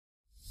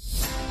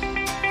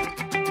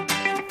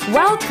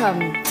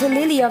Welcome to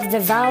Lily of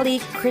the Valley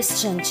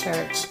Christian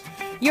Church.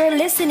 You're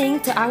listening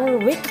to our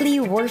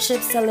weekly worship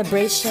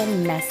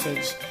celebration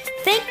message.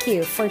 Thank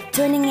you for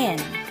tuning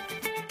in.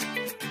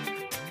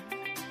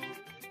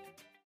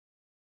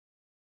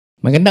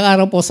 Magandang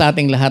araw po sa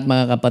ating lahat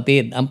mga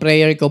kapatid. Ang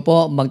prayer ko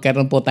po,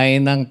 magkaroon po tayo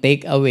ng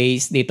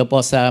takeaways dito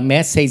po sa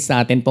message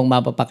natin pong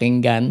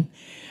mapapakinggan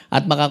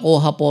at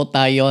makakuha po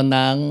tayo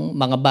ng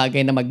mga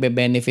bagay na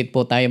magbe-benefit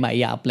po tayo,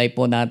 maia-apply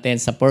po natin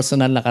sa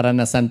personal na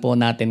karanasan po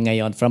natin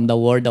ngayon from the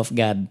Word of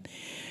God.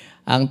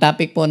 Ang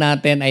topic po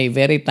natin ay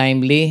very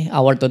timely.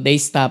 Our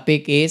today's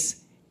topic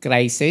is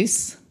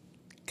crisis.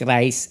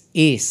 Christ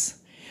is.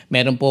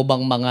 Meron po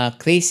bang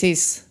mga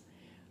crisis?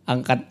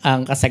 Ang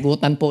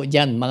kasagutan po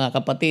dyan,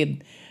 mga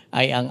kapatid,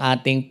 ay ang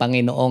ating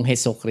Panginoong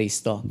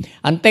Hesukristo.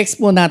 Ang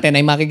text po natin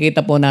ay makikita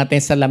po natin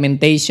sa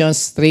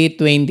Lamentations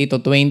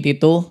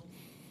 3:20-22.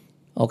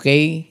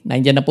 Okay?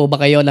 Nandiyan na po ba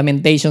kayo?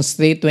 Lamentations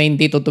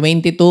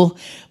 3:20-22.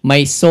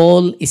 My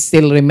soul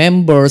still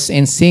remembers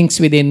and sings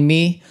within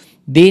me.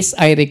 This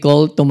I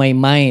recall to my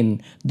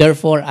mind.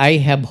 Therefore I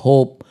have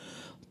hope.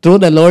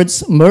 Through the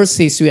Lord's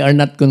mercies we are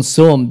not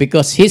consumed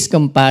because His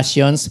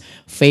compassions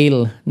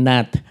fail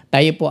not.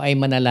 Tayo po ay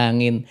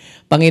manalangin.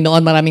 Panginoon,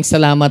 maraming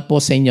salamat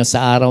po sa inyo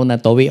sa araw na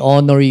to. We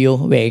honor you,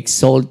 we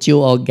exalt you,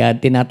 O God.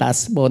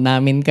 Tinataas po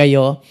namin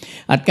kayo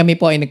at kami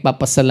po ay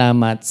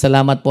nagpapasalamat.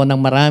 Salamat po ng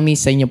marami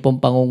sa inyo pong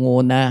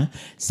pangunguna,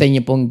 sa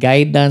inyo pong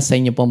guidance, sa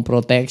inyo pong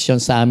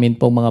protection sa amin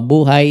pong mga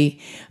buhay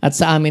at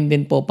sa amin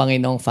din po,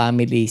 Panginoong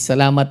family.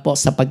 Salamat po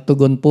sa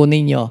pagtugon po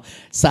ninyo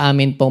sa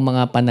amin pong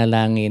mga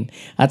panalangin.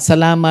 At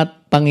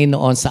salamat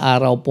Panginoon, sa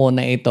araw po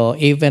na ito,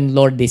 even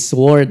Lord, this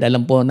word,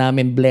 alam po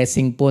namin,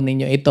 blessing po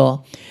ninyo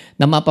ito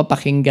na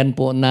mapapakinggan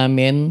po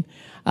namin.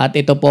 At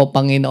ito po,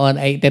 Panginoon,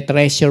 ay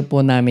treasure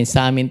po namin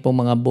sa amin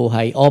pong mga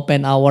buhay.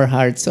 Open our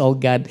hearts, O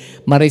God.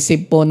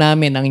 Ma-receive po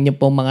namin ang inyong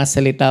pong mga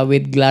salita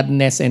with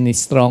gladness and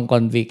strong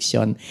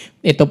conviction.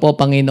 Ito po,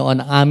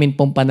 Panginoon, ang amin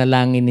pong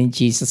panalangin in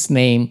Jesus'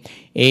 name.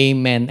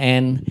 Amen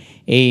and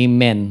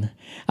Amen.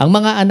 Ang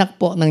mga anak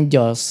po ng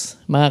Diyos,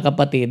 mga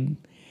kapatid,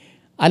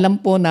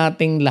 alam po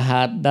nating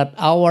lahat that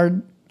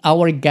our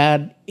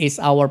God is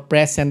our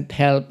present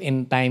help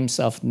in times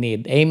of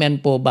need.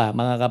 Amen po ba,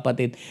 mga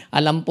kapatid?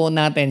 Alam po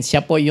natin, siya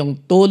po yung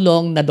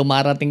tulong na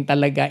dumarating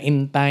talaga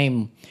in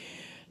time.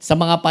 Sa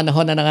mga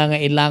panahon na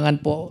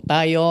nangangailangan po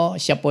tayo,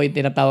 siya po yung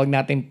tinatawag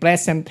natin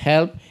present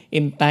help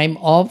in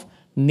time of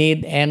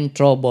need and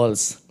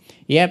troubles.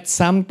 Yet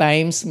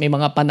sometimes, may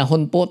mga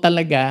panahon po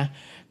talaga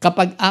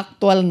kapag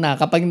actual na,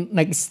 kapag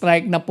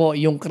nag-strike na po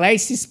yung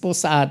crisis po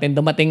sa atin,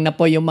 dumating na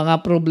po yung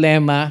mga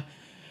problema,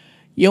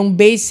 yung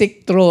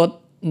basic truth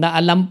na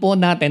alam po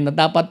natin na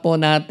dapat po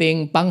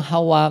nating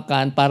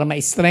panghawakan para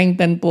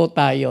ma-strengthen po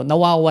tayo,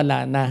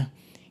 nawawala na.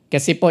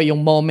 Kasi po yung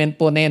moment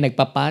po na yun,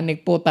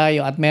 nagpapanik po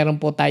tayo at meron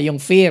po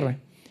tayong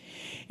fear.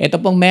 Ito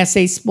pong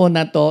message po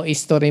na to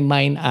is to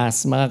remind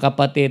us, mga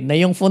kapatid, na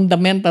yung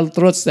fundamental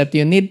truths that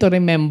you need to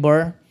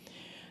remember,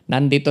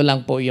 nandito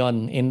lang po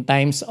yon in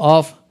times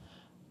of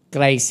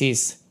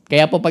crisis.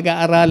 Kaya po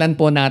pag-aaralan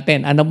po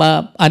natin, ano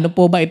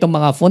po ba itong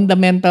mga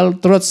fundamental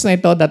truths na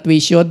ito that we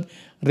should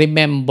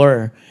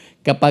remember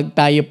kapag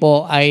tayo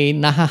po ay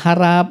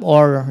nahaharap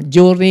or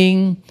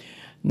during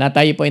na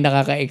tayo po ay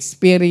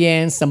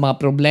nakaka-experience sa mga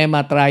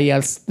problema,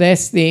 trials,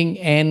 testing,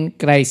 and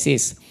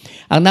crisis.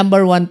 Ang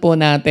number 1 po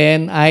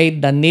natin ay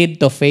the need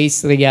to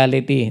face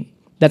reality.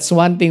 That's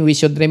one thing we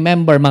should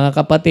remember, mga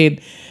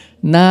kapatid,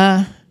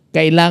 na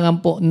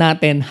kailangan po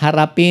natin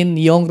harapin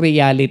yung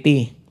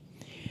reality.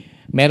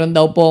 Meron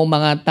daw po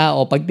mga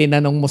tao, pag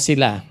tinanong mo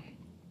sila,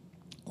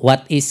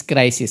 what is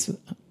crisis?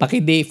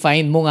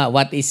 Paki-define mo nga,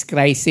 what is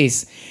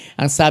crisis?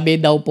 Ang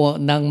sabi daw po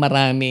ng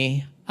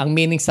marami, ang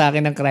meaning sa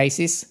akin ng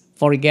crisis,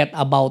 forget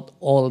about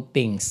all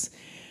things.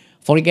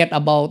 Forget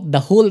about the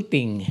whole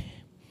thing.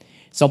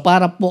 So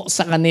para po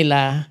sa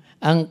kanila,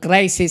 ang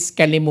crisis,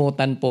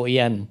 kalimutan po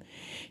yan.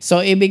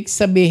 So ibig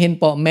sabihin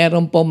po,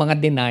 meron po mga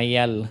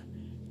denial.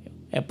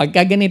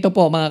 Pagka ganito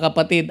po, mga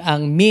kapatid,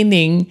 ang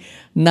meaning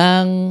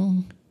ng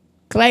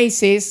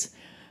crisis,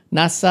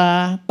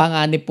 nasa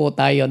panganib po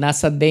tayo,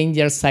 nasa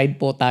danger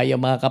side po tayo,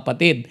 mga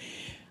kapatid.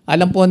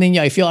 Alam po ninyo,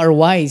 if you are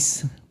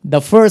wise,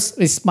 the first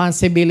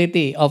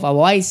responsibility of a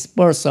wise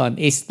person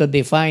is to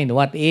define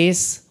what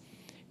is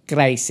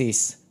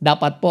crisis.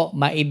 Dapat po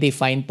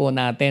ma-define po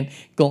natin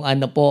kung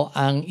ano po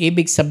ang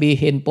ibig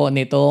sabihin po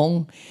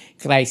nitong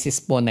crisis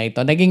po na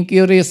ito. Naging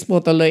curious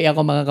po tuloy ako,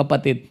 mga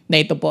kapatid,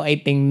 na ito po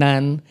ay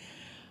tingnan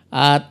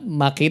at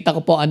makita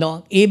ko po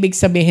ano ang ibig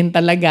sabihin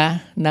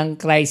talaga ng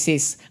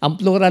crisis. Ang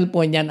plural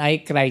po niyan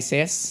ay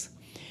crisis.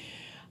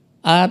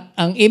 At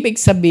ang ibig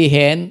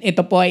sabihin,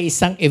 ito po ay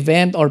isang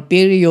event or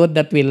period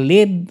that will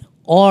lead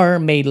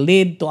or may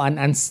lead to an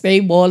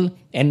unstable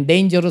and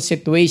dangerous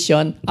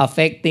situation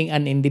affecting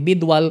an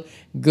individual,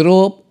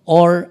 group,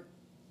 or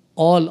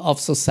all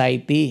of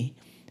society.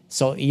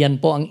 So,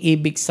 iyan po ang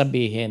ibig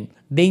sabihin.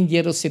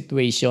 Dangerous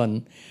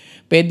situation.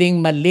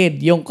 Pwedeng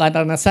ma-lead yung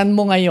karanasan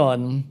mo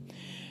ngayon,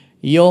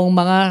 yung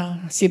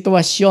mga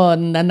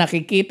sitwasyon na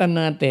nakikita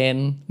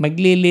natin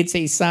maglilid sa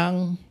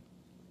isang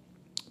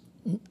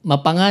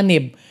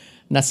mapanganib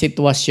na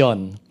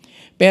sitwasyon.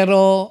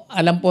 Pero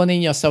alam po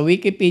ninyo, sa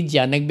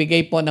Wikipedia,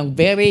 nagbigay po ng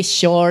very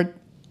short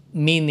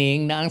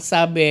meaning na ang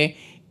sabi,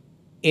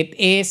 it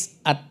is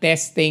a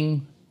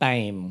testing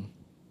time.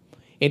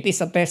 It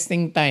is a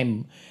testing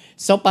time.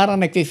 So parang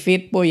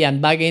nag-fit po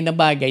yan, bagay na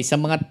bagay sa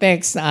mga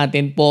text na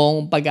atin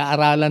pong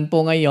pag-aaralan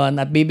po ngayon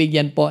at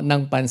bibigyan po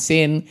ng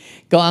pansin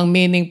kung ang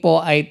meaning po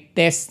ay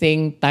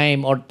testing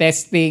time or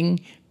testing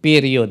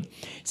period.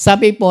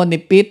 Sabi po ni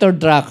Peter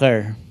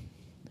Drucker,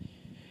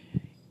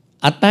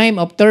 a time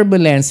of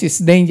turbulence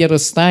is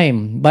dangerous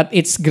time, but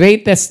its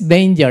greatest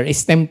danger is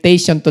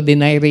temptation to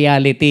deny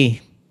reality.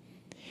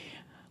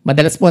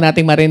 Madalas po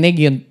nating marinig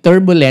yung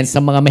turbulence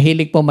sa mga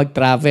mahilig po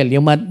mag-travel.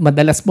 Yung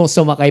madalas po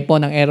sumakay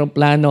po ng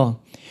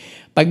eroplano.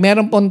 Pag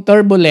meron pong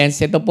turbulence,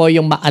 ito po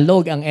yung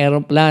maalog ang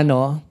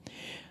eroplano.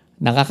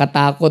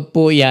 Nakakatakot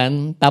po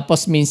yan.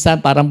 Tapos minsan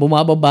parang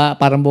bumababa,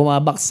 parang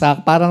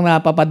bumabaksak, parang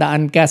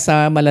napapadaan ka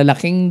sa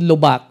malalaking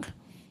lubak.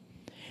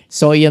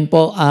 So yan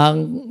po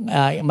ang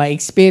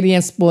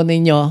ma-experience po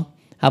ninyo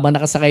habang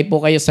nakasakay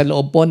po kayo sa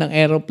loob po ng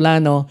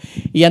eroplano.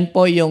 Yan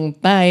po yung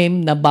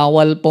time na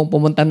bawal pong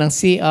pumunta ng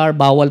CR,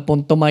 bawal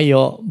pong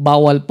tumayo,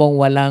 bawal pong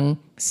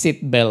walang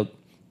seatbelt.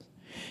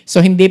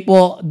 So hindi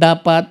po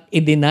dapat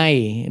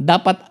i-deny.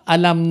 Dapat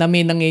alam na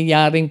may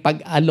nangyayaring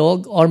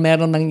pag-alog or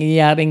meron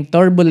nangyayaring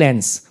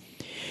turbulence.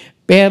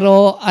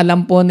 Pero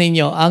alam po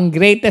ninyo, ang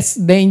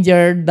greatest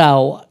danger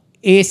daw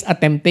is a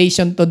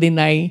temptation to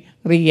deny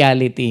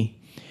reality.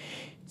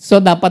 So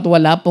dapat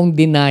wala pong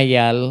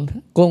denial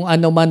kung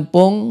ano man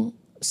pong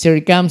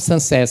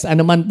circumstances,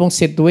 ano man pong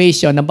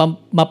situation na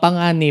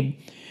mapanganib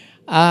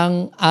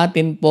ang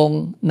atin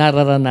pong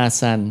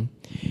nararanasan.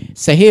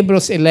 Sa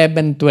Hebrews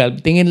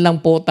 11:12, tingin lang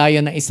po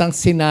tayo na isang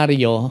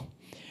senaryo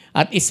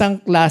at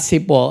isang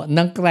klase po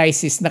ng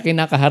crisis na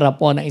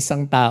kinakaharap po ng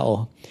isang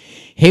tao.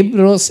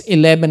 Hebrews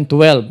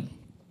 11:12,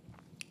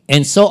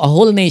 and so a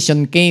whole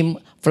nation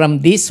came from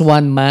this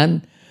one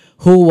man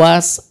who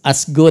was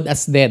as good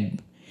as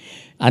dead.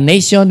 A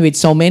nation with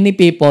so many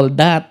people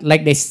that,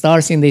 like the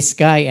stars in the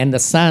sky and the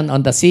sun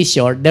on the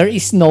seashore, there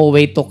is no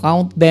way to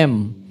count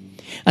them.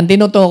 Ang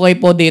tinutukoy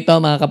po dito,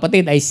 mga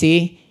kapatid, ay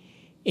si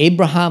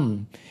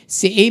Abraham.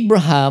 Si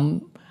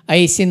Abraham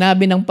ay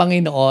sinabi ng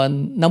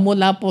Panginoon na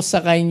mula po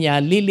sa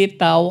kanya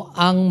lilitaw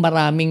ang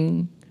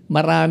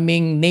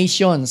maraming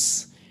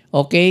nations.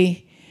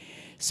 Okay?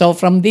 So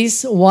from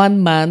this one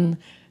man,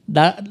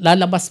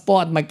 lalabas po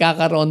at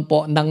magkakaroon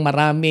po ng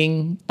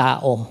maraming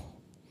tao.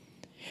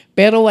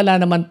 Pero wala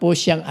naman po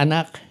siyang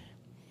anak.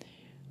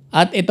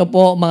 At ito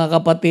po, mga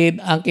kapatid,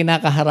 ang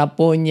kinakaharap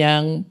po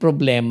niyang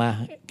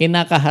problema.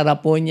 Kinakaharap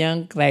po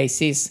niyang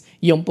crisis,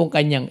 yung pong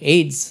kanyang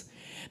age.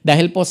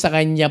 Dahil po sa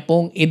kanya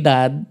pong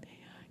edad,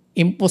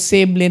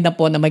 imposible na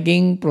po na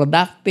maging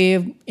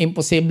productive,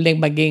 imposible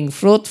maging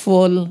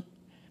fruitful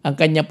ang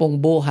kanya pong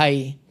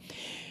buhay.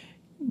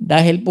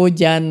 Dahil po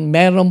dyan,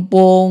 meron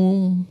pong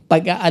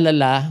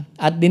pag-aalala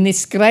at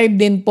dinescribe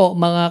din po,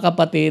 mga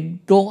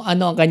kapatid, kung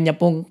ano ang kanya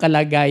pong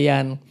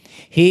kalagayan.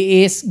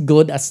 He is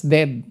good as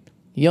dead.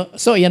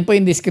 So, yan po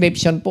yung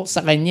description po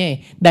sa kanya.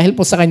 Dahil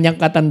po sa kanyang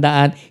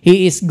katandaan,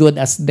 he is good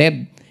as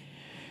dead.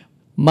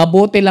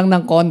 Mabuti lang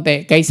ng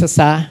konti kaysa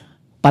sa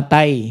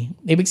patay.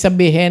 Ibig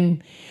sabihin,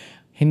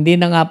 hindi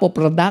na nga po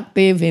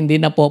productive, hindi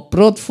na po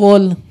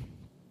fruitful,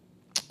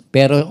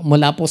 pero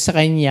mula po sa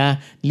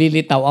kanya,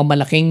 lilitaw ang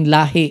malaking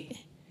lahi.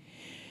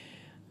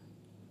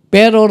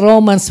 Pero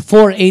Romans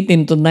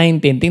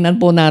 4:18-19, tingnan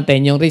po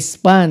natin yung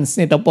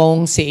response nito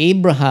pong si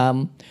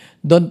Abraham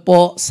doon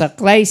po sa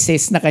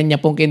crisis na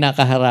kanya pong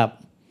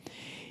kinakaharap.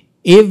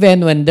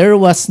 Even when there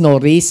was no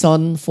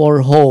reason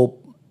for hope,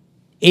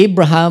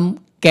 Abraham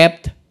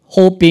kept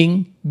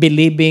hoping,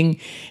 believing,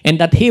 and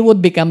that he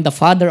would become the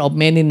father of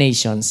many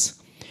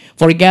nations.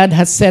 For God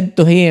has said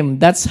to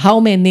him, that's how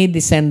many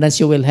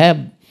descendants you will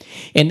have.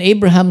 And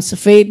Abraham's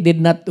faith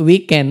did not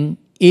weaken,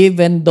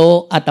 even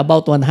though at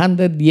about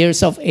 100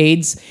 years of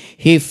age,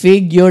 he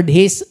figured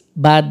his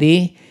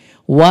body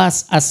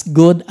was as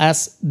good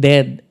as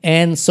dead.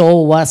 And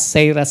so was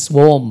Sarah's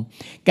womb.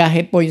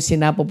 Kahit po yung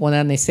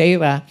sinapupunan ni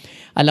Sarah,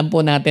 alam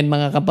po natin,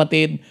 mga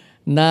kapatid,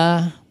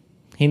 na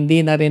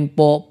hindi na rin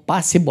po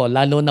possible,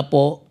 lalo na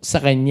po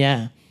sa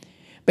kanya.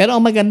 Pero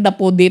ang maganda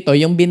po dito,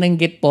 yung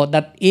binanggit po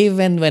that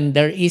even when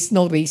there is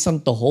no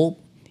reason to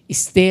hope,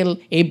 still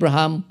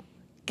Abraham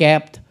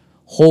kept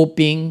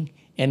hoping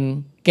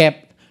and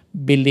kept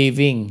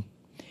believing.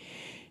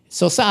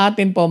 So sa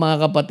atin po,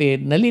 mga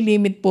kapatid,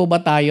 nalilimit po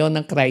ba tayo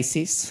ng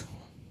crisis?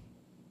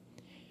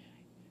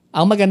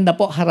 Ang maganda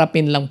po,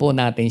 harapin lang po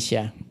natin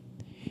siya.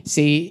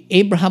 Si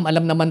Abraham,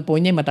 alam naman po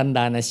niya,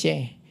 matanda na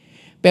siya.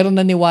 Pero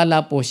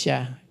naniwala po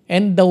siya.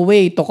 And the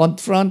way to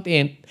confront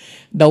it,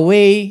 the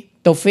way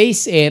to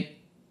face it,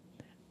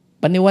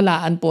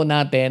 paniwalaan po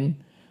natin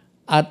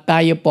at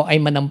tayo po ay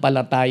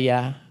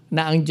manampalataya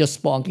na ang Diyos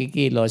po ang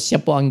kikilos,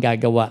 siya po ang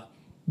gagawa.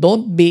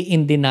 Don't be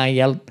in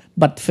denial,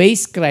 but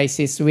face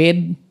crisis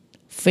with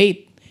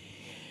faith.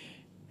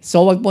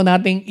 So wag po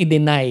nating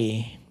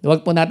i-deny,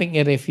 wag po nating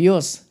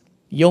i-refuse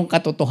yung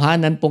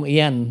katotohanan pong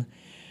iyan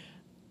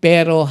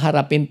pero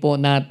harapin po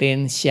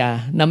natin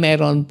siya na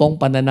meron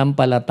pong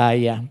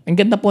pananampalataya. Ang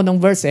ganda po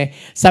ng verse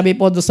Sabi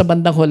po doon sa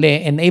bandang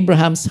huli, and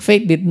Abraham's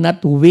faith did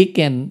not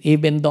weaken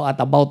even though at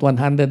about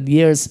 100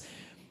 years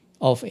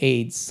of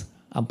age.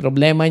 Ang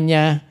problema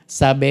niya,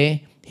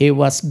 sabi, he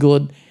was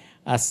good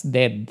as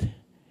dead.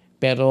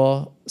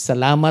 Pero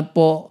salamat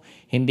po,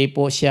 hindi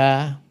po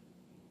siya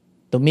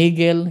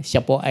tumigil,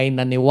 siya po ay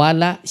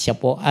naniwala, siya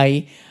po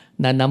ay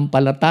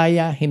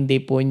nanampalataya,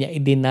 hindi po niya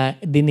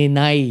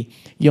dininay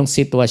yung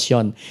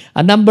sitwasyon.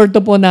 Number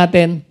 2 po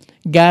natin,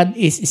 God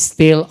is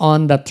still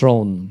on the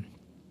throne.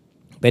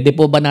 Pwede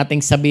po ba nating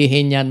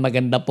sabihin yan?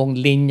 Maganda pong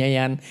linya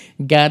yan.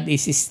 God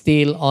is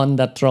still on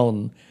the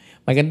throne.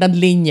 Magandang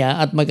linya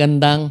at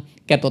magandang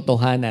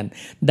katotohanan.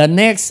 The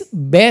next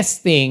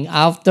best thing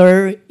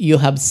after you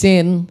have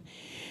seen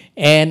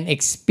and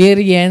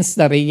experienced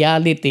the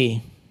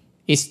reality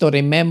is to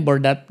remember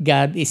that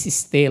God is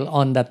still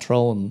on the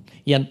throne.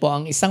 Yan po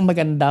ang isang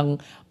magandang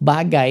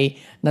bagay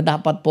na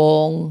dapat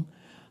pong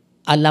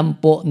alam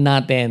po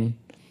natin.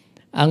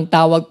 Ang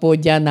tawag po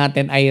dyan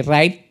natin ay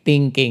right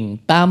thinking,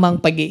 tamang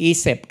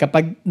pag-iisip.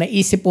 Kapag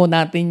naisip po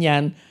natin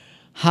yan,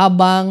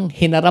 habang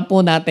hinarap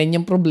po natin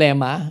yung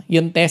problema,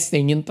 yung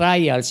testing, yung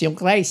trials, yung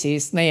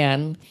crisis na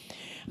yan,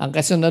 ang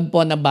kasunod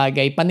po na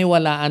bagay,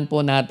 paniwalaan po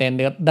natin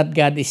that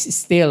God is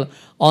still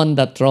on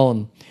the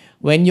throne.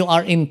 When you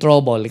are in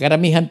trouble,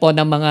 karamihan po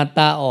ng mga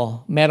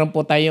tao, meron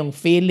po tayong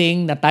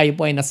feeling na tayo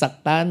po ay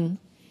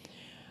nasaktan.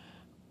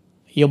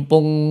 Yung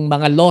pong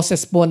mga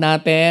losses po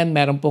natin,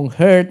 meron pong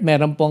hurt,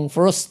 meron pong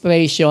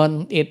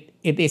frustration, it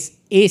is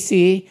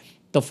easy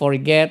to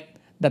forget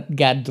that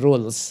God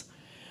rules.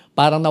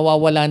 Parang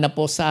nawawala na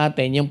po sa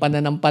atin yung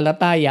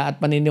pananampalataya at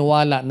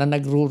paniniwala na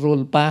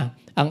nagro-rule pa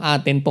ang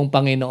atin pong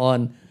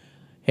Panginoon.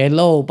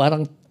 Hello,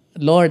 parang,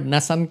 Lord,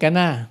 nasan ka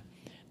na?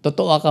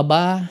 Totoo ka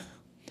ba?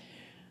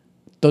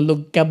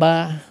 Tulog ka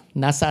ba?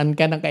 Nasaan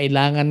ka na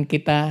kailangan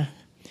kita?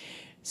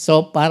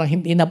 So parang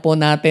hindi na po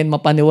natin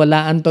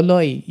mapaniwalaan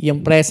tuloy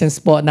yung presence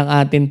po ng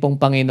atin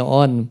pong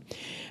Panginoon.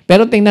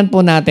 Pero tingnan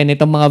po natin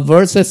itong mga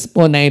verses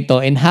po na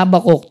ito in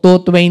Habakkuk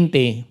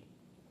 2:20.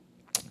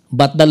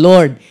 But the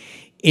Lord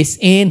is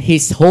in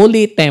His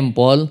holy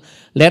temple,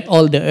 let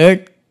all the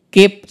earth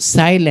keep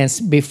silence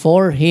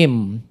before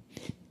Him.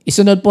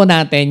 Isunod po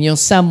natin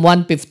yung Psalm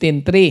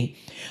 115:3.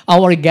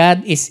 Our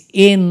God is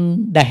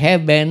in the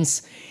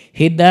heavens,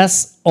 He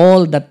does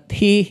all that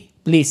He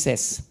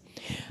pleases.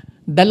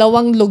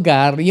 Dalawang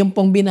lugar, yung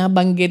pong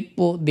binabanggit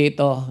po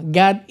dito.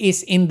 God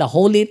is in the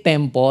holy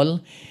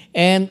temple.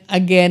 And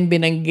again,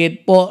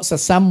 binanggit po sa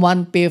Psalm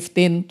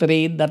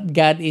 115:3 that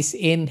God is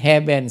in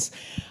heavens.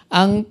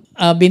 Ang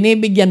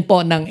binibigyan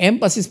po ng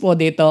emphasis po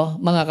dito,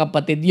 mga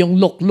kapatid,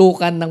 yung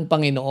luklukan ng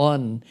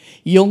Panginoon.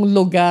 Yung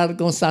lugar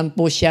kung saan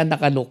po siya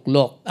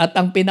nakaluklok. At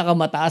ang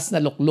pinakamataas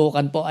na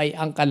luklukan po ay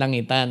ang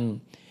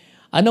kalangitan.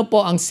 Ano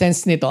po ang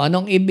sense nito?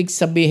 Anong ibig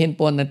sabihin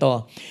po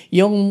nito?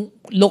 Yung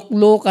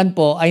luklukan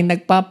po ay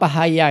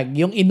nagpapahayag,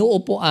 yung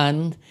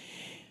inuupuan,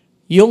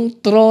 yung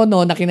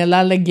trono na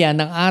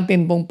kinalalagyan ng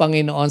atin pong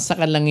Panginoon sa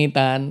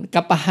kalangitan,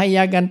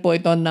 kapahayagan po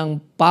ito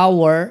ng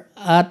power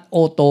at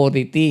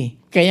authority.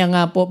 Kaya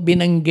nga po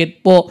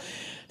binanggit po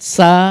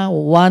sa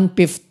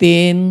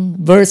 115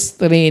 verse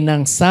 3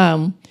 ng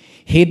Psalm,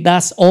 He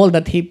does all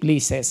that He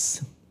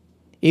pleases.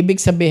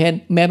 Ibig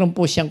sabihin, meron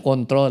po siyang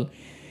control.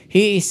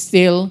 He is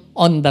still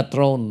on the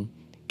throne.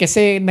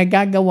 Kasi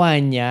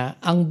nagagawa niya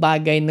ang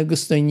bagay na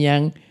gusto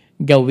niyang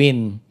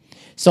gawin.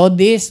 So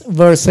these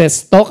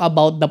verses talk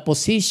about the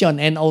position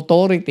and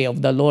authority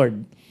of the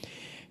Lord.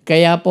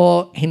 Kaya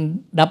po,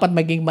 dapat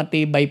maging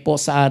matibay po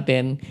sa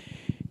atin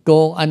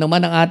kung ano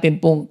man ang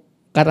atin pong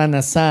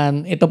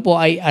karanasan. Ito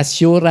po ay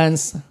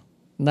assurance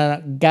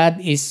na God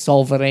is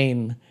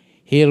sovereign.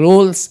 He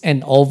rules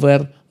and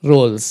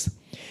overrules.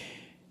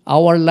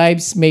 Our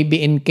lives may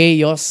be in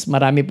chaos.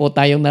 Marami po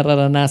tayong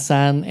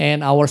nararanasan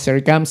and our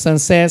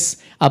circumstances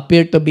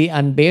appear to be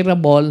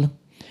unbearable.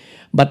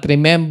 But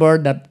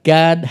remember that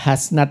God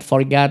has not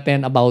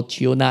forgotten about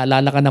you.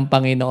 Naalala ka ng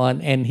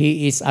Panginoon and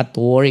He is at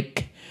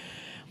work.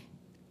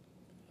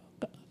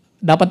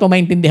 Dapat po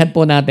maintindihan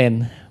po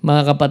natin,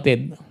 mga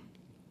kapatid,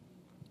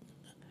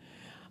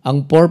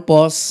 ang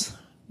purpose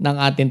ng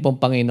atin pong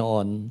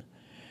Panginoon.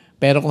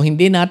 Pero kung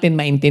hindi natin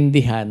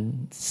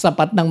maintindihan,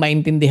 sapat nang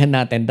maintindihan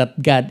natin that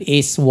God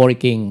is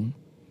working.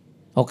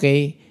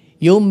 Okay?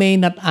 You may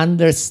not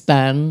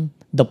understand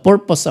the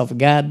purpose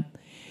of God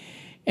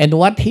and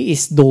what He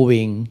is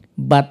doing,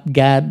 but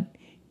God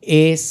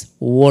is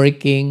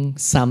working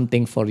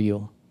something for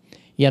you.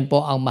 Yan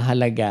po ang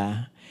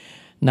mahalaga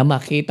na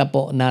makita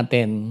po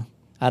natin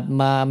at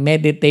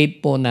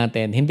ma-meditate po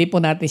natin. Hindi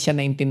po natin siya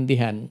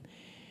naintindihan.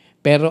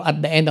 Pero at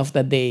the end of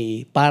the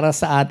day, para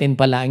sa atin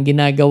pala ang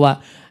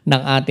ginagawa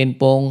ng atin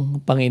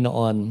pong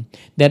Panginoon.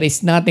 There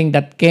is nothing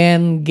that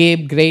can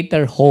give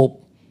greater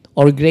hope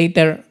or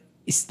greater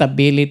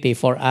stability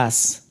for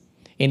us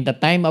in the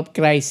time of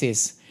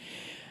crisis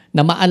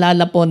na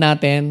maalala po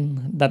natin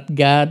that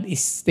God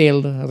is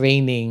still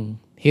reigning.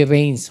 He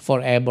reigns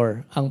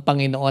forever. Ang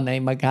Panginoon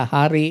ay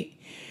maghahari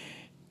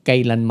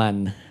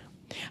kailanman.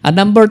 At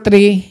number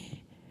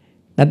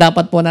 3, na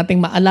dapat po nating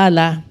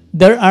maalala,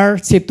 there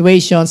are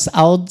situations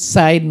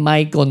outside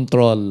my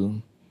control.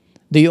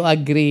 Do you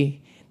agree?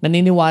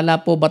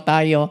 Naniniwala po ba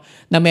tayo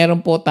na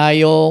meron po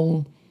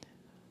tayong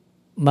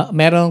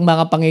merong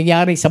mga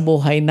pangyayari sa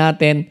buhay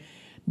natin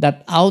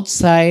that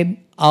outside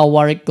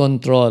our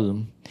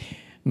control?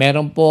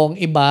 Meron pong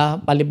iba,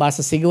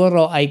 palibasa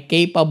siguro ay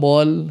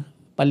capable,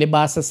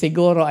 palibasa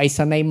siguro ay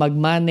sanay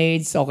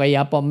mag-manage o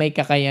kaya po may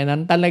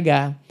kakayanan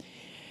talaga.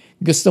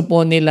 Gusto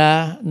po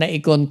nila na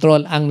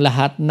i-control ang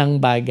lahat ng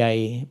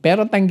bagay.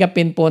 Pero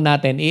tanggapin po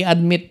natin,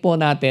 i-admit po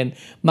natin,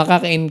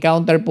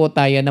 makaka-encounter po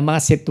tayo ng mga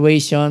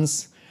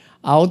situations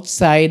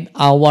outside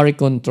our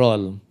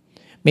control.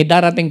 May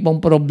darating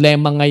pong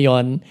problema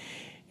ngayon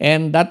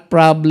and that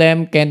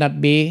problem cannot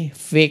be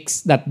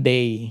fixed that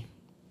day.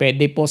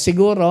 Pwede po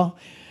siguro,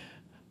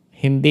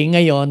 hindi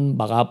ngayon,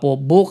 baka po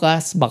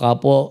bukas,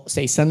 baka po sa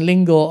isang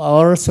linggo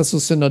or sa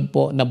susunod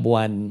po na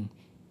buwan.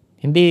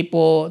 Hindi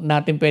po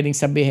natin pwedeng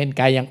sabihin,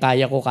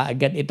 kayang-kaya ko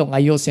kaagad itong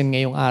ayusin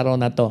ngayong araw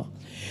na to.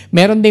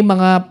 Meron ding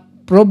mga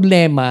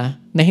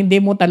problema na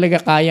hindi mo talaga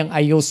kayang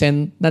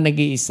ayusin na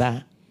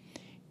nag-iisa.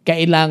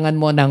 Kailangan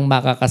mo ng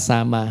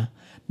makakasama.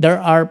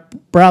 There are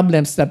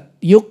problems that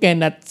you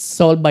cannot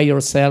solve by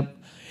yourself.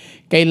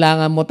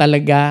 Kailangan mo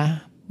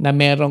talaga na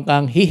meron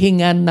kang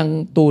hihingan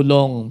ng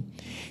tulong.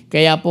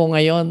 Kaya po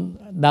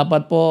ngayon,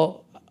 dapat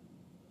po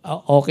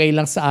okay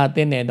lang sa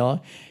atin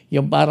no?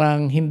 Yung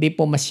parang hindi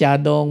po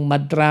masyadong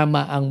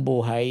madrama ang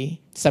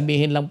buhay.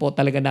 Sabihin lang po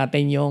talaga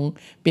natin yung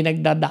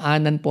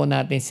pinagdadaanan po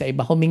natin sa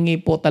iba. Humingi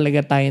po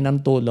talaga tayo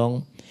ng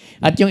tulong.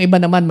 At yung iba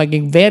naman,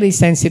 maging very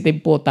sensitive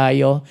po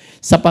tayo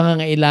sa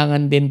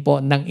pangangailangan din po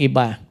ng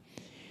iba.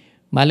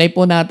 Malay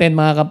po natin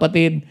mga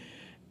kapatid,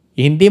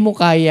 hindi mo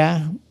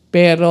kaya,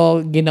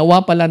 pero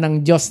ginawa pala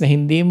ng Diyos na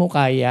hindi mo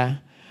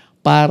kaya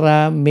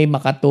para may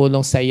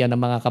makatulong sa iyo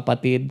ng mga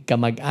kapatid,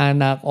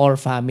 kamag-anak, or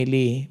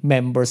family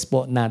members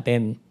po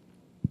natin.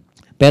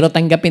 Pero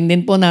tanggapin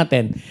din po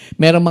natin,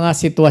 merong mga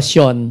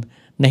sitwasyon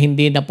na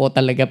hindi na po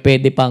talaga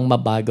pwede pang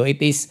mabago. It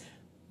is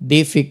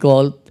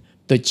difficult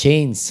to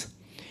change.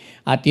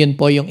 At yun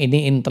po yung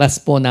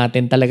ini-entrust po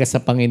natin talaga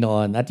sa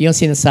Panginoon. At yung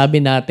sinasabi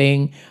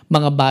nating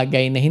mga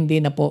bagay na hindi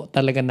na po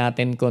talaga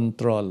natin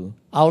control.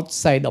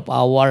 Outside of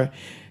our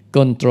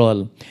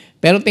control.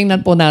 Pero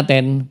tingnan po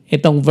natin,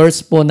 itong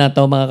verse po na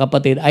to mga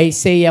kapatid,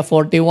 Isaiah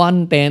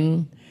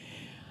 41:10,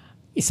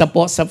 isa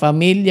po sa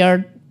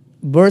familiar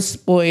verse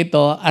po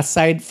ito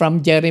aside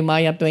from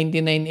Jeremiah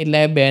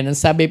 29:11. Ang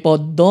sabi po,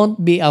 don't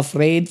be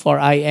afraid for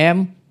I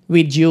am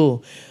with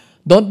you.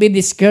 Don't be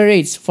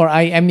discouraged for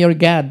I am your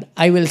God.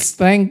 I will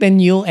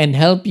strengthen you and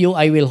help you.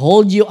 I will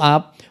hold you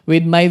up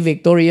with my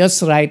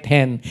victorious right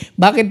hand.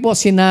 Bakit po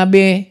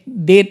sinabi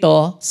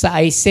dito sa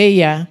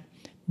Isaiah,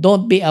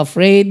 don't be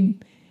afraid,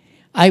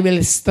 I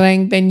will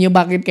strengthen you.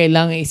 Bakit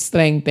kailangan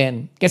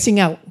i-strengthen? Kasi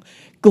nga,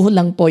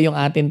 kulang po yung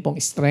atin pong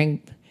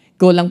strength.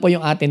 Kulang po yung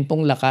atin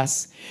pong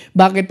lakas.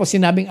 Bakit po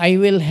sinabing, I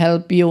will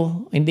help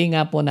you? Hindi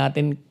nga po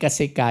natin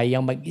kasi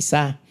kayang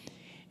mag-isa.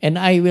 And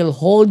I will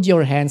hold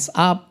your hands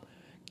up.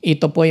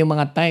 Ito po yung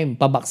mga time.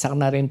 Pabaksak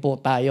na rin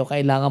po tayo.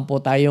 Kailangan po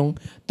tayong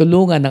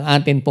tulungan ng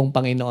atin pong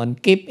Panginoon.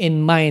 Keep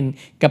in mind,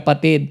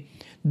 kapatid,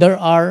 there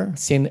are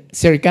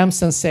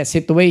circumstances,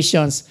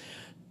 situations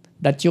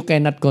that you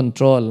cannot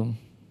control.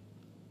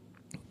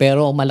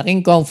 Pero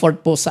malaking comfort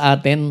po sa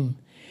atin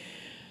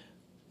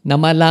na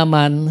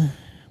malaman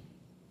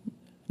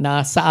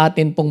na sa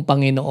atin pong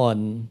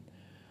Panginoon,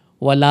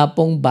 wala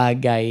pong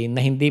bagay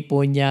na hindi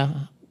po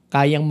niya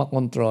kayang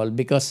makontrol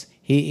because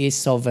He is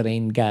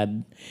sovereign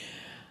God.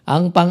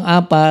 Ang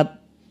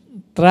pang-apat,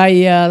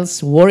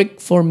 trials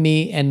work for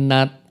me and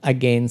not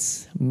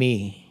against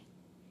me.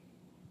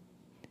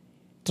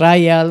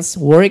 Trials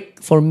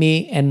work for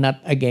me and not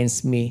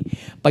against me.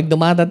 Pag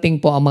dumarating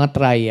po ang mga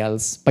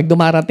trials, pag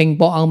dumarating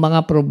po ang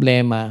mga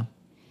problema,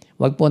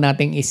 wag po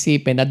nating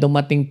isipin na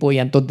dumating po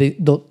yan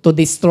to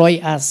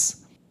destroy us.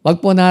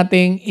 Wag po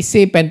nating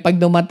isipin pag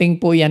dumating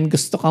po yan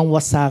gusto kang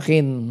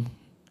wasakin.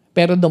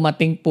 Pero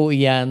dumating po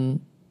yan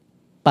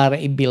para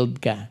i-build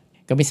ka.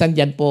 Kamisan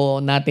dyan po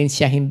natin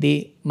siya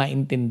hindi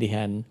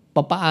maintindihan.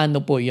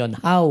 Papaano po yon?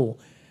 How?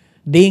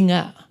 Di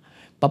nga.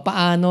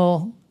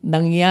 Papaano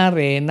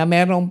nangyari na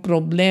merong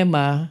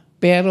problema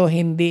pero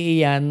hindi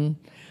iyan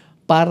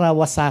para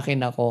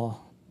wasakin ako,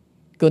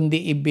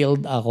 kundi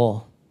i-build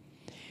ako.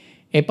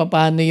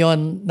 Paano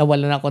yon?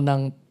 Nawalan ako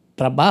ng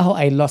trabaho,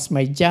 I lost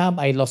my job,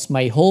 I lost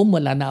my home,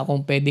 wala na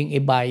akong pwedeng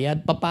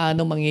ibayad.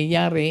 Paano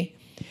mangyayari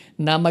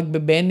na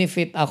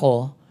magbe-benefit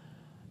ako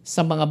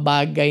sa mga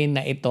bagay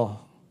na ito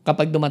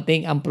kapag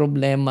dumating ang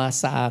problema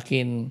sa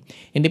akin?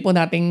 Hindi po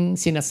nating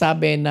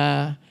sinasabi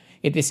na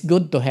it is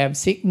good to have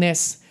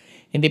sickness.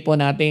 Hindi po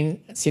natin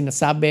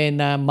sinasabi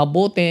na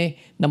mabuti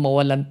na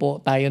mawalan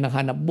po tayo ng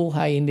hanap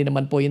buhay. Hindi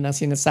naman po yun ang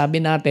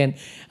sinasabi natin.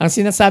 Ang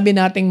sinasabi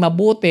nating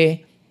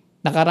mabuti,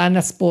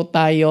 nakaranas po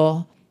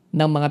tayo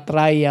ng mga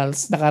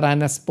trials,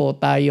 nakaranas po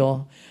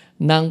tayo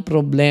ng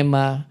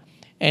problema.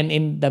 And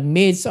in the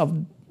midst of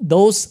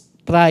those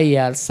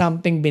trial,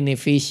 something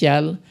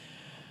beneficial,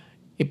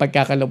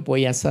 ipagkakalob po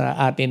yan sa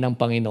atin ng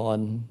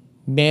Panginoon.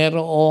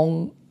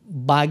 Merong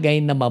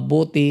bagay na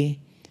mabuti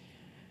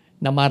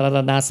na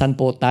mararanasan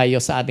po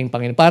tayo sa ating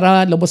Panginoon.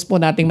 Para lubos po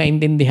nating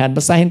maintindihan,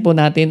 basahin po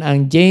natin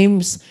ang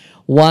James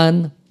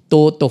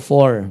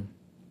 1:2-4.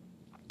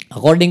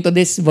 According to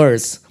this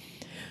verse,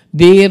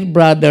 dear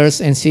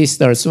brothers and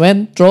sisters,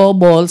 when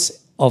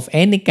troubles of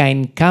any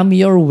kind come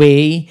your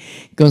way,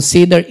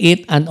 consider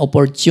it an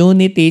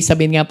opportunity.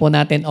 Sabihin nga po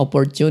natin,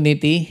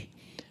 opportunity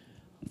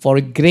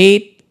for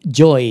great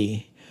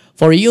joy.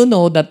 For you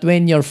know that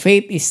when your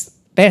faith is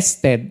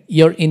tested,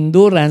 your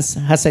endurance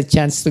has a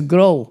chance to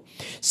grow.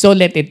 So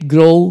let it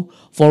grow,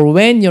 for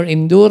when your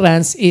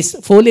endurance is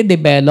fully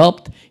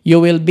developed,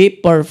 you will be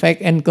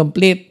perfect and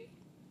complete,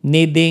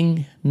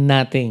 needing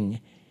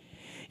nothing.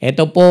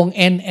 Ito pong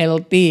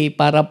NLT,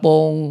 para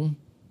pong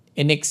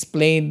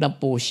in-explain na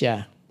po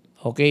siya.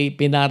 Okay,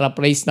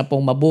 pinaraphrase na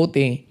pong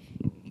mabuti.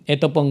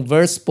 Ito pong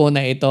verse po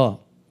na ito.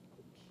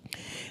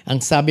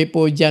 Ang sabi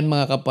po dyan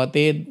mga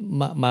kapatid,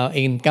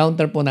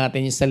 ma-encounter po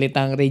natin yung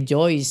salitang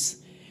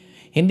rejoice.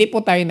 Hindi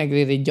po tayo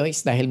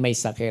nagre-rejoice dahil may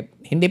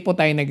sakit. Hindi po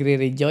tayo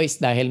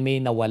nagre-rejoice dahil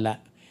may nawala.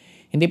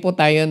 Hindi po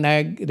tayo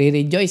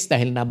nagre-rejoice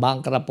dahil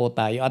nabankrupt po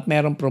tayo at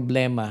mayroong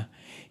problema.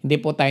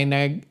 Hindi po tayo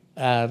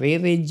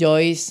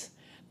nagre-rejoice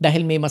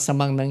dahil may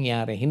masamang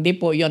nangyari. Hindi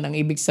po yon ang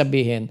ibig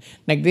sabihin.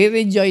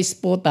 Nagre-rejoice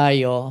po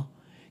tayo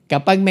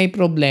kapag may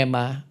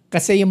problema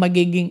kasi yung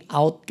magiging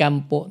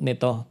outcome po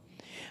nito.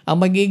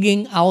 Ang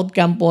magiging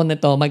outcome po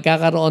nito,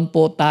 magkakaroon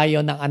po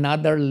tayo ng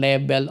another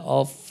level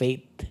of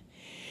faith.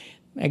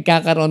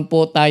 Magkakaroon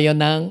po tayo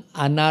ng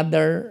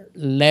another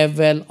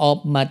level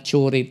of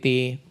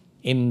maturity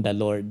in the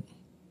Lord.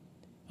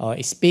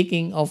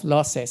 Speaking of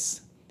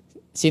losses,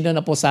 sino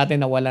na po sa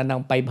atin nawala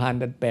ng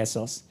 500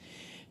 pesos?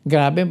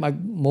 Grabe,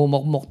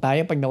 magmumukmuk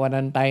tayo pag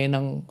nawalan tayo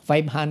ng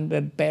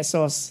 500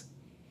 pesos.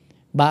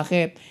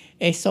 Bakit?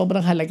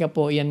 Sobrang halaga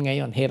po yan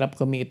ngayon. Hirap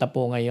kumita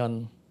po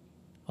ngayon.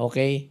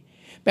 Okay?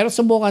 Pero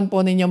subukan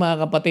po ninyo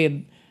mga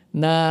kapatid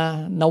na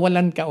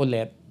nawalan ka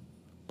ulit.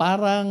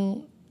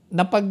 Parang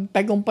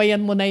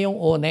napagtagumpayan mo na yung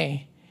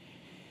una.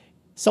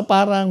 So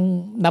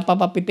parang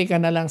napapapiti ka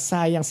na lang,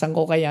 sayang saan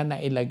ko kaya na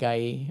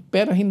ilagay.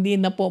 Pero hindi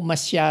na po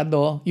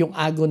masyado yung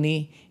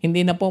agony,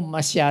 hindi na po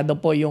masyado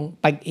po yung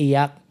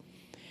pag-iyak.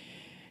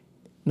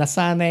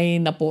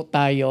 Nasanay na po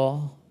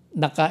tayo,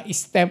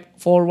 naka-step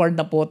forward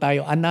na po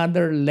tayo,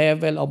 another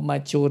level of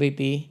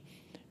maturity.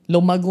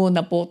 Lumago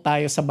na po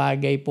tayo sa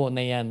bagay po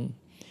na yan.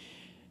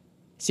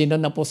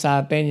 Sino na po sa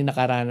atin yung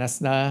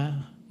nakaranas na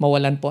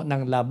mawalan po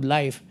ng love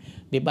life?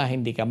 Diba,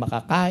 hindi ka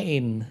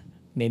makakain,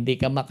 hindi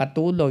ka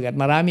makatulog, at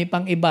marami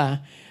pang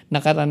iba na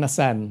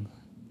karanasan.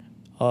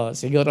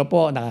 Siguro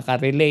po,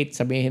 nakaka-relate.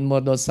 Sabihin mo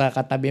doon sa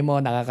katabi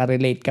mo,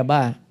 nakaka-relate ka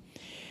ba?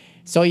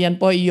 So,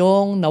 yan po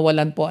yung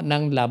nawalan po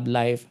ng love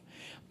life.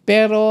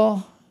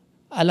 Pero,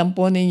 alam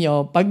po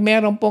ninyo, pag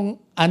meron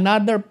pong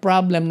another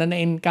problem na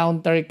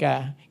na-encounter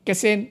ka,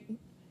 kasi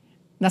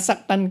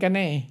nasaktan ka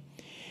na .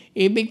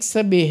 Ibig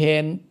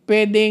sabihin,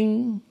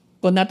 pwedeng,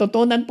 kung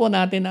natutunan po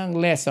natin ang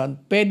lesson,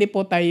 pwede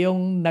po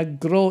tayong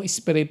nag-grow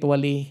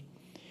spiritually.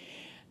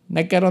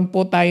 Nagkaroon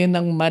po tayo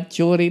ng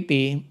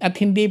maturity at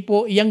hindi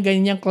po yung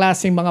ganyang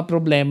klaseng mga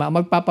problema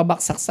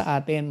magpapabaksak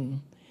sa atin.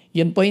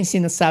 Yun po yung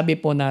sinasabi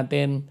po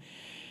natin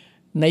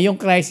na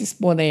yung crisis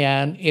po na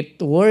yan, it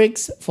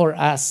works for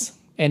us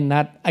and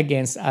not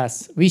against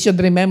us. We should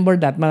remember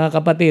that, mga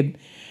kapatid.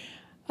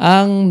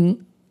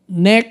 Ang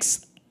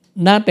next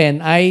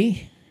natin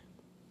ay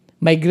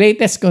my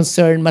greatest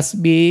concern must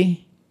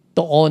be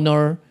to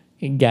honor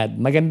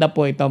God. Maganda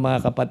po ito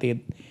mga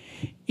kapatid.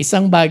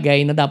 Isang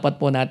bagay na dapat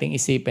po nating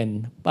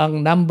isipin. Pang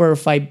number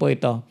 5 po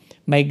ito.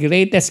 My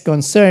greatest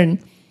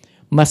concern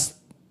must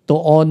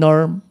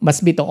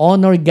be to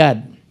honor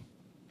God.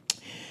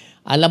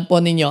 Alam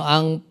po ninyo,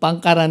 ang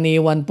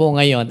pangkaraniwan po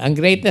ngayon, ang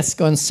greatest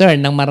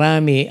concern ng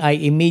marami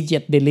ay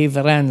immediate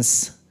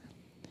deliverance.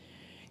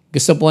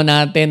 Gusto po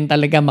natin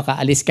talaga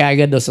makaalis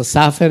kaagad sa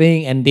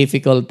suffering and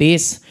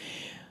difficulties.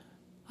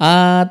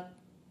 At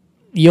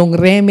yung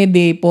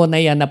remedy po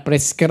na yan na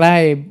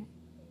prescribe,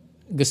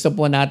 gusto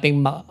po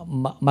nating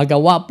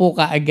magawa po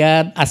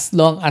kaagad as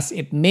long as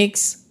it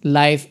makes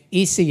life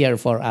easier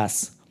for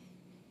us.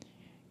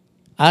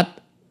 At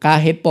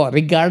kahit po,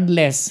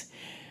 regardless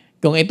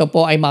kung ito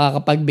po ay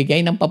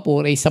makakapagbigay ng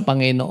papuri sa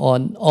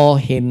Panginoon o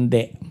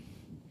hindi.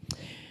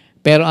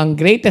 Pero ang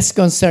greatest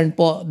concern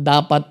po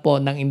dapat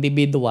po ng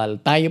individual,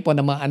 tayo po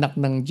ng mga anak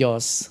ng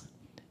Diyos,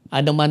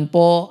 ano man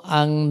po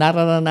ang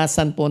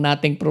nararanasan po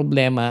nating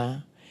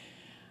problema,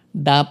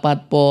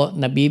 dapat po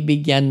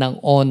nabibigyan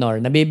ng honor,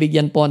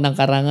 nabibigyan po ng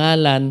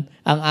karangalan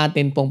ang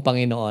atin pong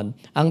Panginoon.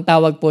 Ang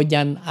tawag po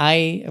dyan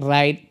ay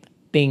right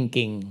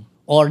thinking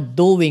or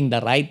doing the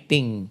right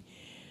thing.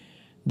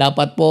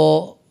 Dapat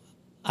po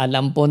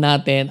alam po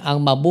natin ang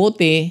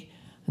mabuti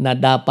na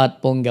dapat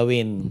pong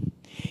gawin.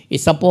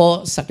 Isa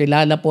po sa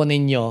kilala po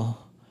ninyo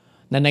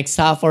na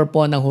nag-suffer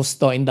po ng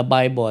husto in the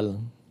Bible.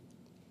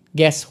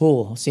 Guess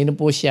who? Sino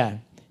po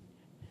siya?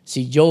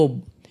 Si Job.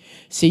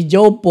 Si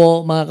Job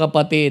po, mga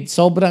kapatid,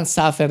 sobrang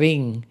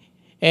suffering.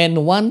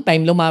 And one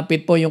time,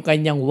 lumapit po yung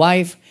kanyang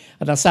wife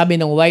at ang sabi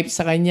ng wife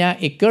sa kanya,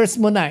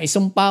 i-curse mo na,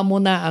 isumpa mo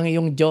na ang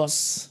iyong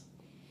Diyos.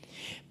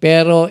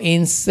 Pero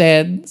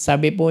instead,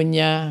 sabi po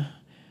niya,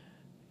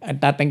 at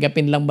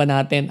tatanggapin lang ba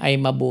natin ay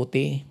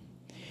mabuti?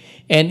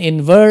 And in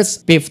verse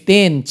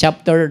 15,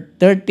 chapter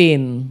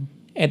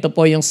 13, ito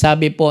po yung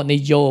sabi po ni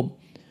Job,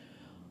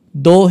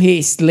 though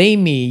he slay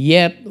me,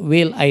 yet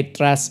will I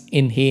trust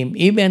in him.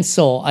 Even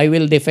so, I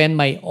will defend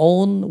my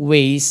own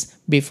ways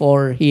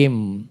before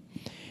him.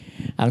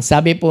 Ang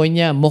sabi po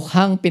niya,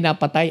 mukhang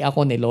pinapatay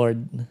ako ni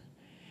Lord,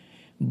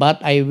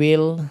 but I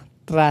will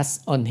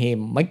trust on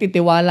him.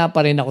 Magtitiwala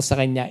pa rin ako sa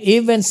kanya.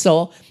 Even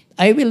so,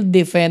 I will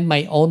defend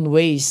my own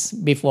ways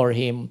before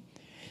him.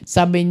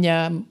 Sabi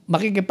niya,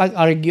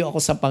 makikipag-argue ako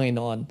sa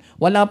Panginoon.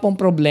 Wala pong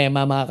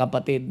problema, mga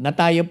kapatid, na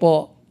tayo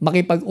po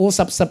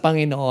makipag-usap sa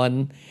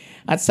Panginoon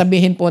at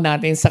sabihin po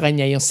natin sa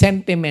Kanya yung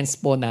sentiments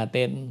po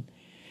natin.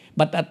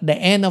 But at the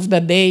end of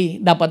the day,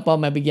 dapat po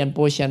mabigyan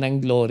po siya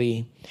ng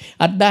glory.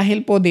 At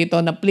dahil po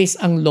dito na please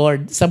ang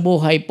Lord sa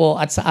buhay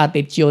po at sa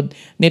attitude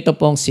nito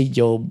pong si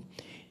Job,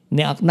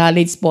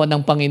 ni-acknowledge po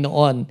ng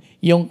Panginoon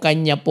yung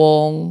kanya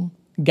pong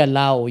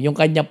galaw, yung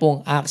kanya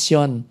pong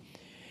action.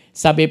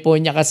 Sabi po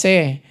niya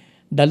kasi,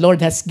 the Lord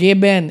has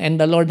given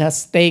and the Lord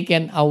has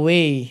taken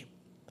away.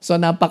 So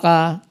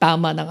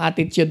napaka-tama ng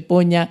attitude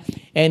po niya,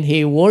 and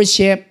he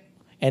worship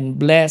and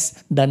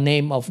bless the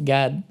name of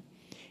God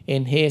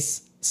in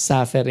his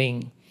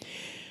suffering.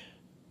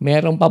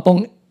 Meron pa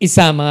pong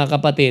isa, mga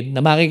kapatid,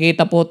 na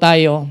makikita po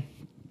tayo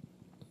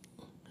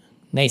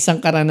na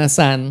isang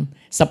karanasan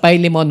sa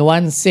Philemon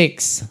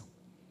 1:6.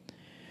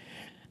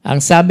 Ang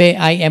sabi,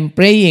 I am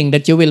praying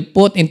that you will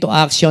put into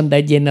action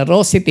the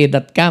generosity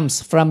that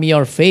comes from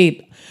your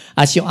faith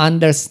as you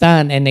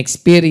understand and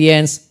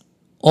experience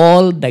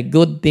all the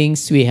good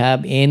things we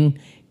have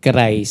in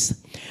Christ.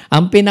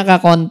 Ang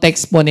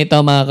pinaka-context po nito,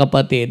 mga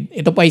kapatid,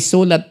 ito po ay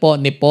sulat po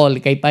ni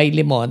Paul kay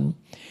Philemon.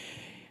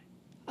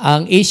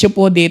 Ang issue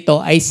po dito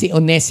ay si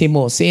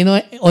Onesimus. Si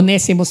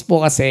Onesimus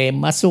po kasi,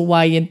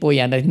 masuwayin po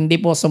yan at hindi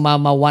po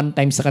sumama one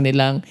time sa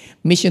kanilang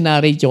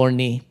missionary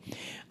journey.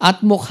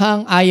 At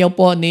mukhang ayaw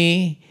po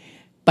ni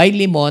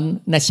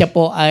Philemon na siya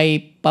po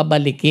ay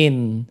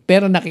pabalikin.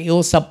 Pero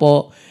nakiusap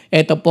po,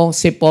 ito pong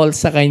si Paul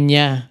sa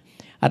kanya.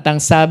 At ang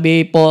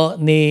sabi po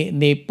ni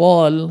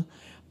Paul,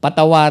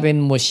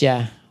 patawarin mo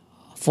siya.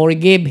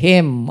 Forgive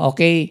him,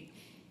 okay?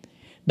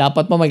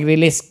 Dapat po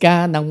mag-release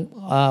ka ng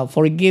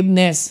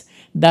forgiveness.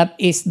 That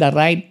is the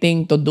right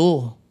thing to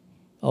do.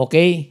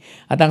 Okay?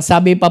 At ang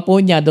sabi pa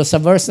po niya, do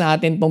sa verse na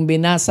atin pong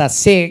binasa,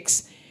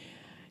 6,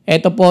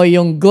 ito po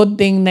yung good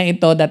thing na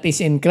ito that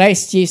is in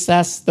Christ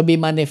Jesus to be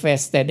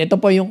manifested. Ito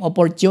po yung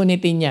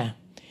opportunity niya.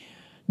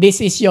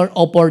 This is your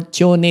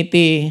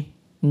opportunity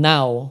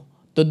now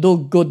to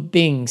do good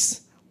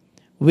things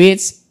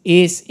which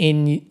is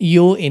in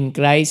you in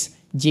Christ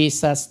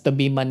Jesus to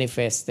be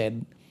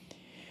manifested.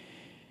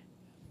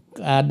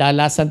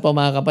 Dalasan po,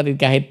 mga kapatid,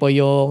 kahit po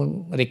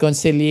yung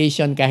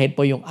reconciliation, kahit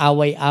po yung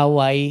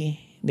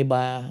away-away, di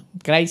ba?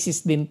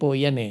 Crisis din po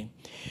yan eh.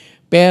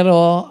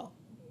 Pero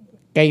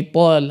kay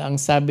Paul, ang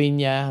sabi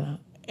niya,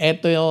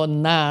 eto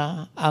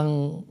na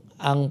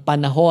ang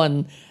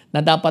panahon na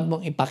dapat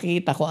mong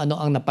ipakita kung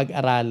ano ang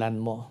napag-aralan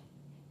mo.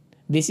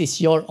 This is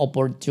your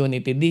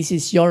opportunity. This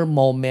is your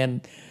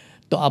moment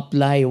to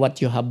apply what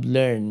you have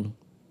learned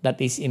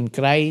that is in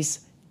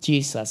Christ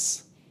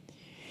Jesus.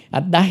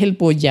 At dahil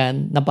po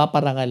dyan,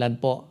 napaparangalan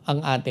po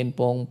ang atin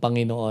pong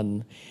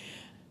Panginoon.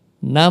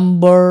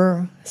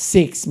 Number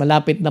 6,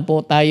 malapit na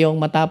po tayong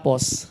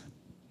matapos.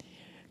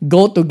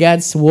 Go to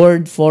God's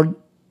Word for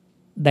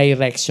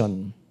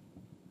direction.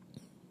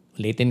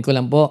 Ulitin ko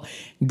lang po.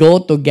 Go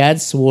to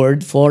God's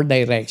Word for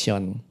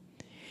direction.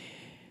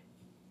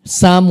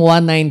 Psalm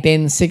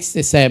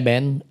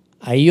 119:67,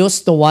 I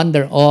used to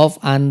wander off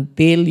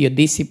until you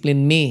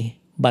disciplined me,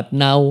 but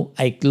now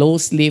I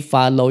closely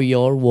follow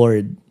your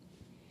word.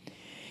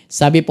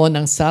 Sabi po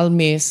ng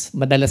psalmist,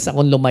 madalas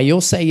akong lumayo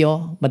sa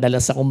iyo,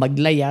 madalas akong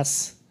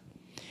maglayas.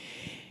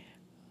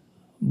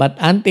 But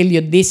until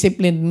you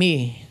disciplined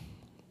me,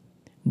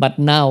 but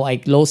now I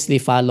closely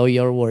follow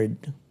your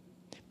word.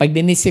 Pag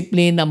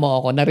dinisiplina mo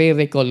ako,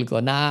 nare-recall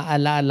ko,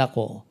 naaalala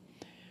ko,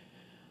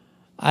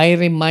 I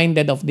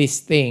reminded of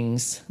these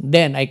things,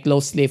 then I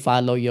closely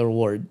follow your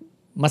word.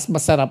 Mas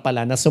masarap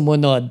pala na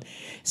sumunod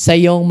sa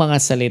iyong mga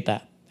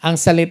salita. Ang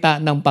salita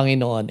ng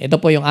Panginoon.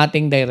 Ito po yung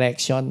ating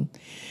direction.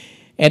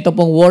 Ito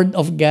pong Word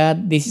of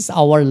God, this is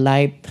our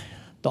light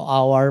to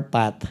our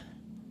path.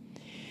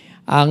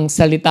 Ang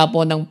salita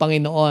po ng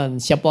Panginoon,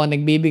 siya po ang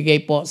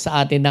nagbibigay po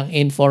sa atin ng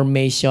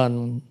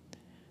information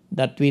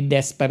that we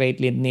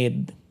desperately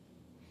need.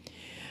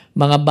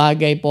 Mga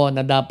bagay po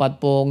na dapat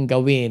pong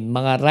gawin,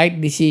 mga right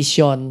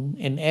decision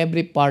in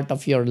every part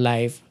of your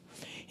life.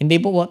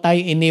 Hindi po tayo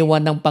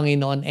iniwan ng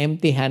Panginoon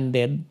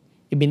empty-handed.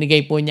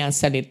 Ibinigay po niya ang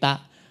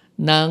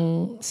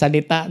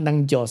salita ng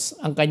Diyos,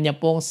 ang kanya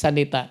pong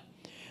salita,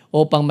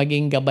 upang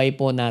maging gabay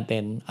po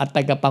natin at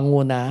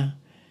tagapanguna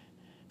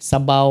sa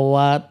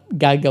bawat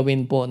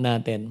gagawin po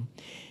natin.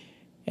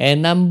 And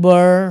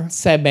number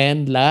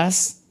 7,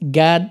 last,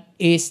 God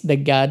is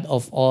the God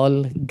of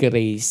all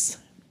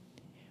grace.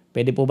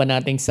 Pwede po ba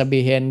nating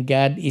sabihin,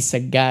 God is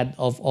a God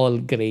of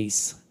all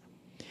grace?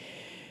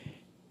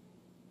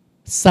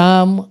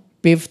 Psalm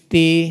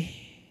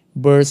 50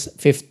 verse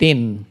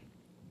 15.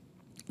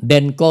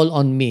 Then call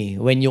on me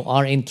when you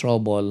are in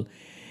trouble,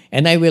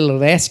 and I will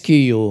rescue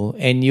you,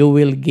 and you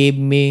will give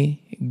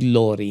me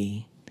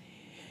glory.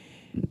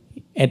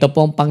 Ito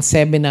pong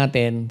pang-7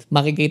 natin,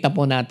 makikita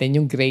po natin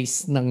yung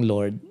grace ng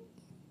Lord.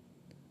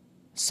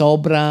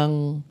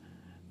 Sobrang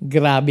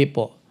grabe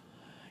po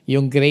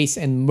yung grace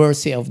and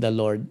mercy of the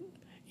Lord.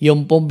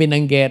 Yung pong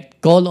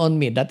binanggit, call on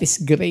me, that is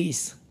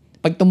grace.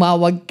 Pag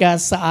tumawag ka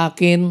sa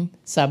akin,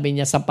 sabi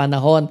niya sa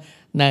panahon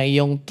na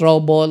yung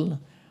trouble,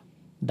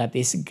 that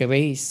is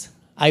grace.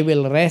 I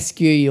will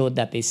rescue you,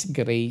 that is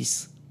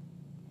grace.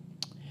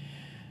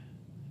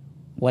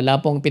 Wala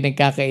pong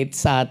pinagkakait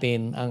sa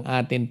atin ang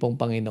atin pong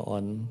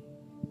Panginoon.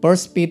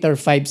 1 Peter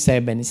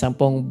 5:7, isang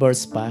pong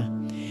verse pa.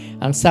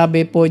 Ang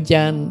sabi po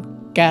dyan,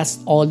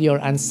 cast all your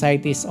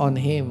anxieties on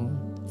Him,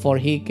 for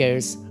He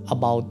cares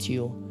about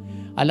you.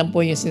 Alam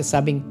po yung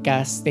sinasabing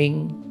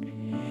casting,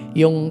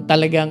 yung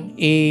talagang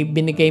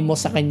ibinigay mo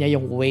sa Kanya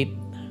yung weight.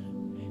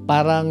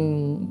 Parang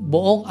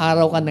buong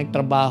araw ka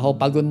nagtrabaho,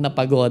 pagod na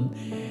pagod,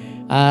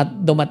 at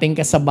dumating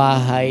ka sa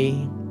bahay,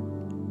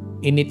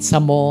 initsa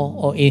mo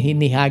o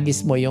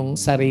hinihagis mo yung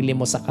sarili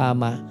mo sa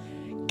kama,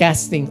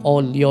 casting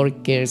all your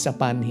cares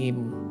upon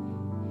Him,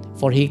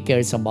 for He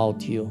cares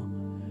about you.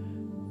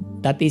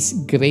 That is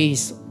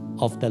grace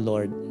of the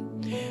Lord.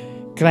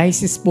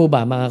 Crisis po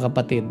ba, mga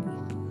kapatid?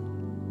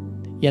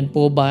 Yan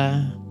po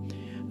ba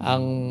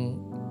ang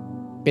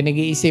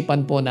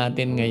pinag-iisipan po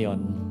natin ngayon?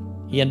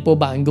 Yan po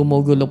ba ang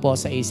gumugulo po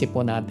sa isip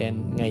po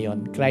natin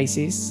ngayon?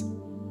 Crisis?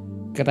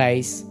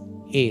 Christ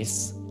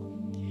is.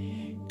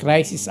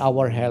 Christ is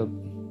our help.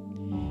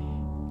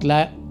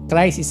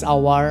 Christ is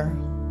our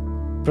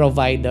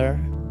provider.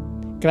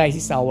 Christ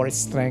is our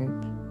strength.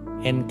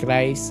 And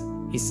Christ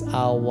is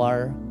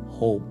our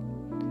hope.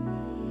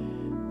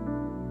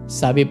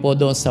 Sabi po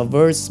doon sa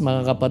verse,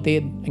 mga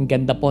kapatid, ang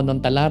ganda po ng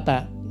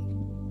talata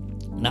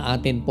na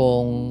atin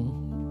pong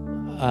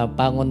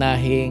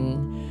pangunahing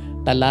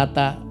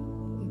talata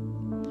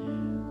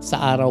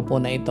sa araw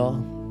po na ito.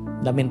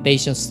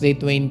 Lamentations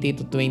 3:20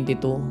 to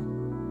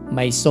 22.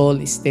 My soul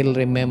still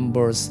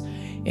remembers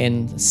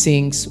and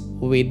sings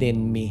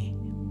within me.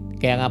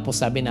 Kaya nga po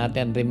sabi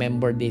natin,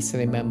 remember this,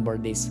 remember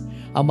this.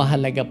 Ang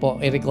mahalaga po,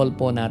 i-recall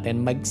po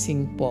natin,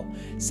 mag-sing po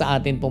sa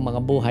atin pong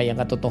mga buhay ang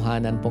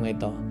katotohanan pong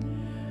ito.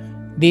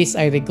 This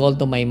I recall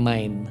to my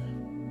mind.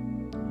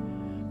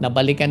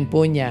 Nabalikan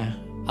po niya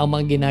ang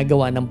mga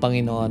ginagawa ng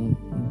Panginoon.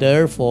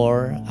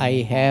 Therefore,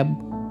 I have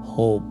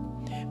hope.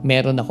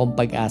 Meron akong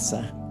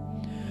pag-asa.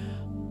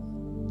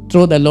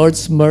 Through the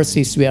Lord's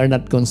mercies, we are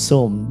not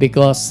consumed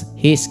because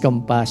His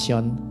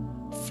compassion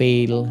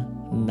fail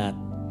not.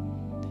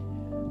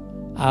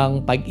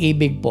 Ang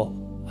pag-ibig po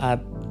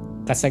at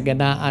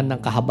kasaganaan ng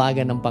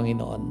kahabagan ng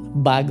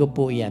Panginoon, bago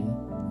po yan,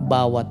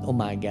 bawat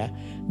umaga,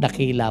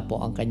 dakila po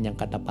ang kanyang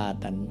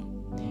katapatan.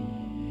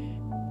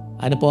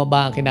 Ano po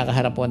ba ang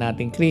kinakaharap po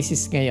nating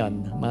krisis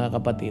ngayon, mga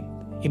kapatid?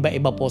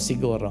 Iba-iba po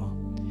siguro.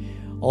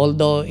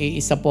 Although,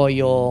 iisa po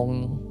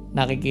yung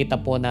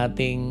nakikita po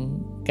nating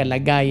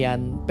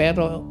kalagayan,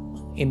 pero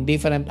in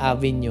different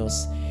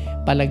avenues,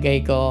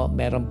 palagay ko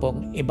meron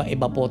pong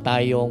iba-iba po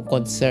tayong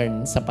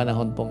concern sa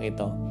panahon pong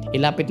ito.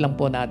 Ilapit lang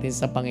po natin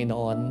sa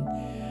Panginoon.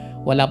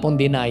 Wala pong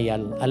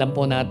denial. Alam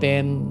po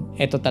natin,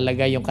 ito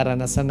talaga yung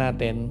karanasan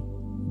natin.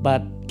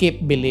 But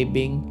keep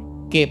believing,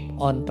 keep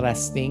on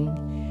trusting.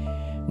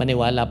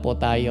 Maniwala po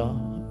tayo.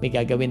 May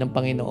gagawin ng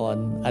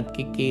Panginoon at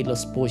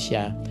kikilos po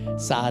siya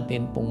sa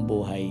atin pong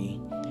buhay.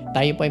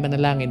 Tayo po ay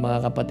manalangin,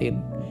 mga kapatid.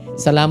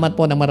 Salamat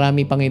po ng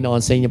marami,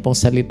 Panginoon, sa inyo pong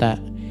salita.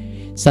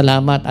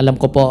 Salamat, alam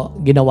ko po,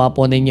 ginawa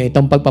po ninyo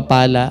itong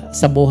pagpapala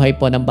sa buhay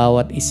po ng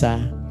bawat isa.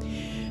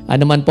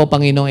 Ano man po,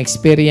 Panginoong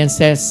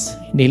experiences,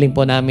 hiniling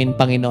po namin,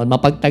 Panginoon,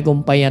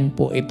 mapagtagumpayan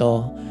po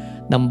ito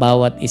ng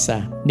bawat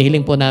isa.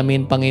 Hiniling po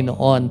namin,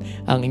 Panginoon,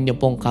 ang inyo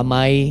pong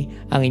kamay,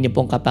 ang inyo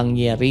pong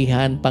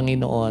kapangyarihan,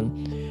 Panginoon,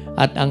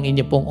 at ang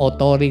inyo pong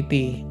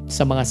authority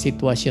sa mga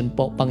sitwasyon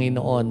po,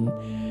 Panginoon,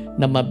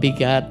 na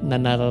mabigat na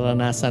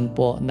nararanasan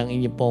po ng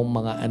inyo pong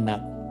mga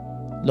anak.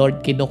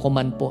 Lord,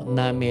 kinukuman po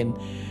namin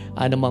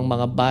anumang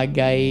mga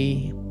bagay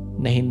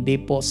na hindi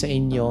po sa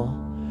inyo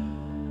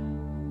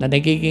na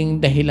nagiging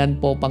dahilan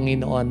po,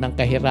 Panginoon, ng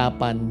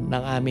kahirapan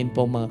ng amin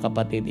pong mga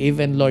kapatid.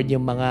 Even, Lord,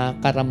 yung mga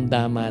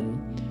karamdaman,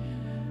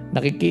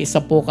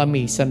 nakikiisa po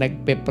kami sa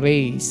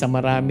nagpe-pray sa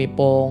marami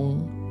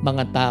pong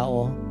mga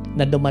tao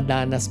na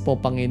dumadanas po,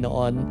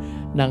 Panginoon,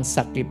 ng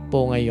sakit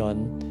po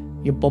ngayon.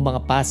 Yung po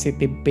mga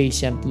positive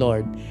patient,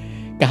 Lord,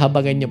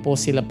 kahabagan niyo po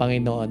sila,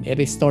 Panginoon.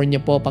 I-restore niyo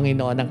po,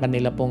 Panginoon, ang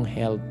kanila pong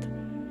health.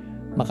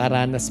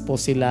 Makaranas po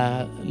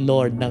sila,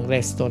 Lord, ng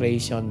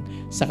restoration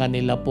sa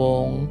kanila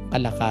pong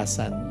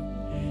kalakasan.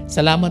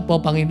 Salamat po,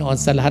 Panginoon,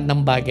 sa lahat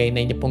ng bagay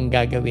na inyo pong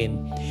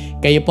gagawin.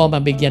 Kayo po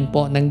mabigyan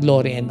po ng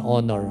glory and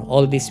honor.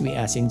 All this we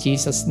ask in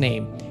Jesus'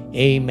 name.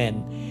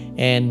 Amen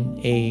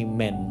and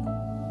amen.